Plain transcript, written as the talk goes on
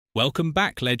Welcome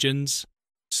back, legends!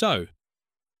 So,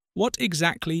 what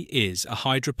exactly is a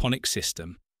hydroponic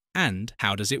system and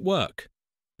how does it work?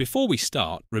 Before we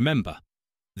start, remember,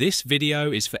 this video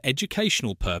is for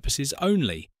educational purposes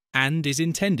only and is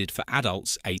intended for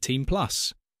adults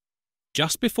 18+.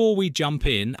 Just before we jump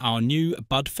in, our new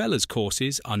Bud Fellas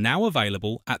courses are now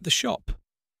available at the shop.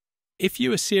 If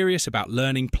you are serious about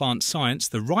learning plant science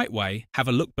the right way, have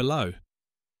a look below.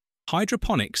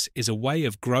 Hydroponics is a way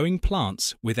of growing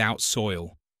plants without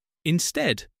soil.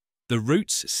 Instead, the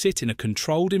roots sit in a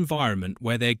controlled environment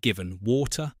where they're given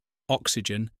water,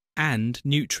 oxygen, and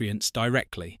nutrients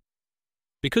directly.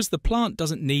 Because the plant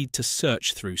doesn't need to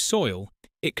search through soil,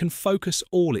 it can focus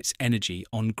all its energy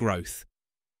on growth.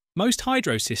 Most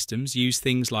hydro systems use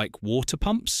things like water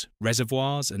pumps,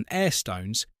 reservoirs, and air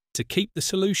stones to keep the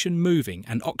solution moving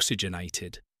and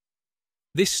oxygenated.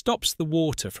 This stops the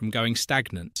water from going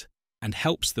stagnant and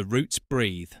helps the roots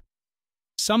breathe.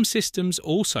 Some systems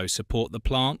also support the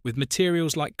plant with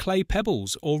materials like clay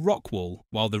pebbles or rockwool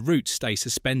while the roots stay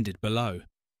suspended below.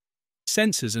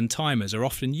 Sensors and timers are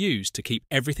often used to keep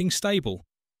everything stable.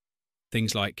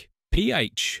 Things like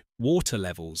pH, water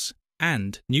levels,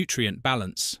 and nutrient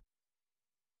balance.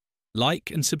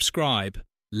 Like and subscribe,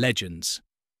 legends.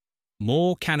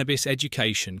 More cannabis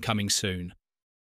education coming soon.